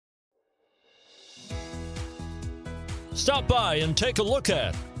Stop by and take a look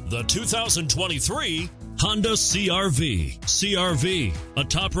at the 2023 Honda CR-V. CR-V, a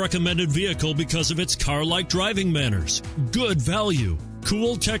top recommended vehicle because of its car-like driving manners, good value,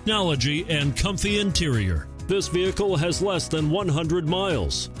 cool technology, and comfy interior. This vehicle has less than 100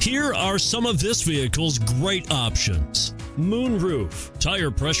 miles. Here are some of this vehicle's great options: moonroof,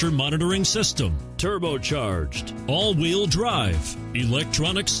 tire pressure monitoring system, turbocharged, all-wheel drive,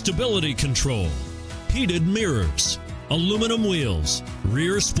 electronic stability control, heated mirrors, aluminum wheels,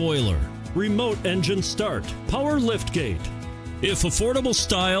 rear spoiler, remote engine start, power liftgate. If affordable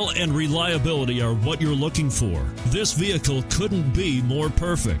style and reliability are what you're looking for, this vehicle couldn't be more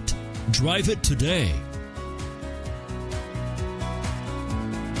perfect. Drive it today.